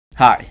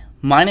Hi,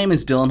 my name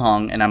is Dylan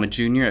Hong and I'm a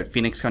junior at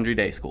Phoenix Country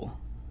Day School.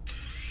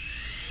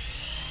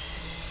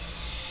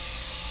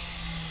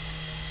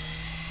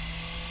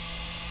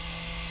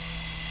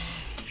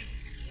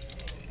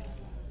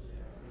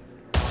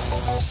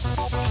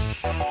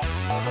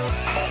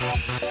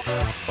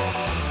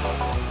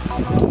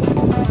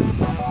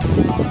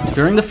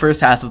 During the first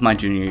half of my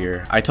junior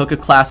year, I took a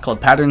class called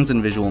Patterns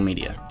in Visual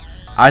Media.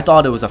 I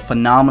thought it was a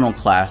phenomenal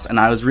class and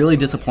I was really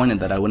disappointed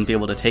that I wouldn't be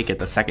able to take it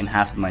the second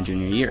half of my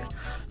junior year.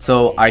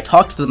 So I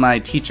talked to my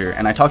teacher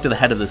and I talked to the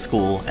head of the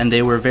school, and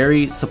they were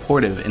very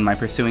supportive in my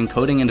pursuing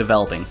coding and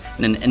developing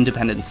in an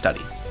independent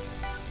study.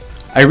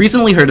 I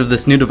recently heard of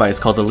this new device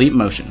called the Leap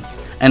Motion,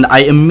 and I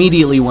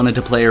immediately wanted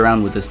to play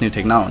around with this new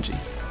technology.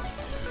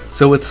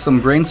 So with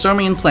some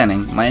brainstorming and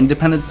planning, my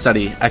independent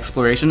study,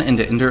 Exploration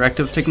into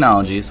Interactive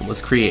Technologies,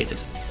 was created.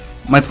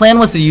 My plan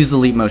was to use the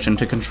Leap Motion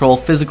to control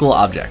physical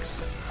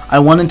objects. I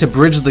wanted to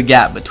bridge the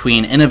gap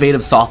between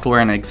innovative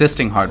software and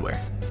existing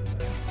hardware.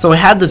 So I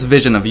had this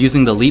vision of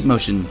using the Leap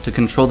Motion to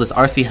control this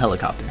RC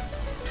helicopter.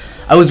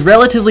 I was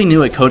relatively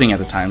new at coding at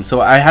the time,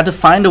 so I had to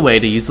find a way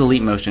to use the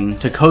Leap Motion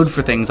to code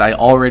for things I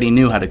already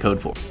knew how to code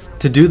for.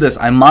 To do this,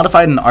 I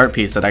modified an art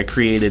piece that I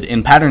created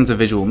in Patterns of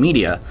Visual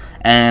Media,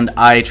 and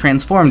I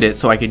transformed it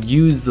so I could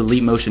use the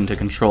Leap Motion to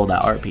control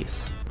that art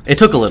piece. It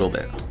took a little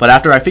bit, but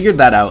after I figured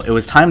that out, it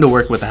was time to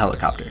work with the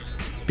helicopter.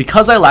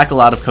 Because I lack a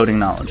lot of coding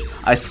knowledge,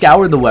 I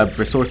scoured the web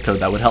for source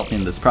code that would help me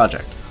in this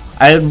project.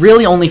 I had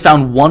really only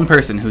found one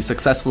person who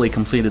successfully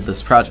completed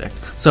this project,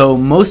 so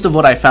most of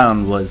what I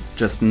found was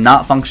just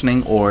not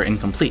functioning or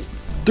incomplete.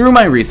 Through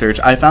my research,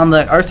 I found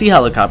that RC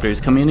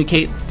helicopters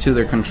communicate to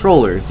their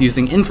controllers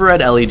using infrared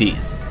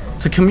LEDs.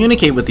 To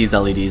communicate with these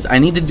LEDs, I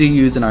needed to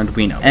use an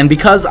Arduino, and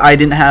because I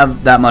didn't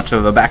have that much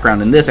of a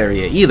background in this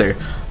area either,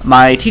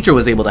 my teacher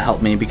was able to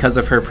help me because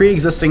of her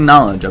pre-existing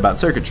knowledge about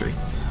circuitry.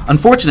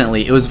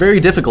 Unfortunately, it was very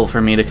difficult for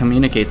me to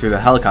communicate through the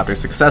helicopter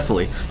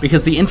successfully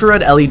because the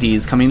infrared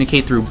LEDs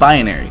communicate through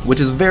binary,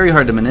 which is very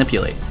hard to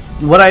manipulate.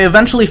 What I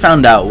eventually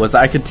found out was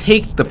I could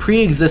take the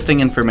pre-existing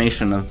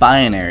information of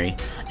binary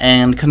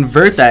and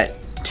convert that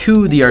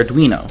to the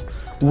Arduino,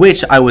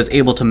 which I was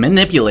able to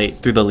manipulate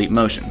through the Leap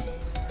Motion.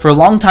 For a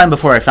long time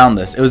before I found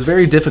this, it was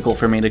very difficult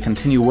for me to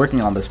continue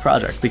working on this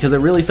project because it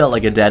really felt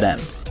like a dead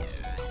end.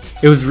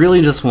 It was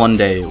really just one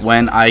day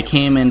when I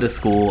came into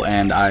school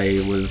and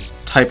I was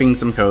typing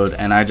some code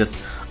and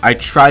I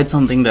tried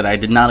something that I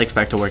did not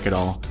expect to work at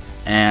all,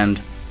 and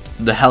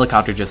the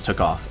helicopter just took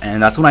off,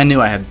 and that's when I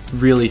knew I had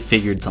really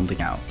figured something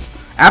out.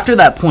 After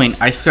that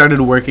point, I started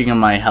working on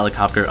my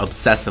helicopter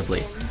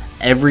obsessively.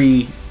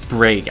 Every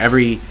break,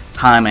 every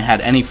time I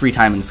had any free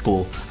time in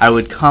school, I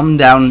would come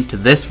down to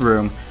this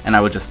room and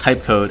I would just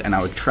type code and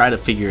I would try to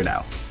figure it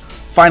out.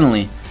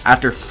 Finally,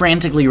 after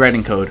frantically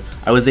writing code,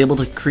 I was able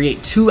to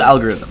create two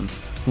algorithms,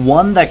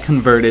 one that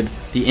converted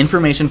the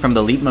information from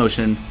the Leap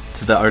Motion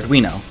to the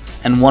Arduino,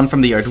 and one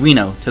from the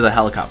Arduino to the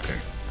helicopter.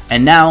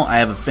 And now I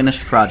have a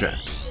finished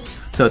project.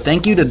 So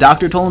thank you to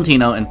Dr.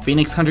 Tolentino and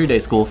Phoenix Country Day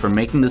School for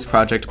making this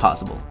project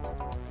possible.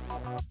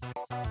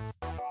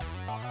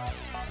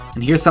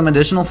 And here's some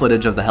additional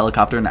footage of the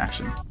helicopter in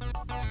action.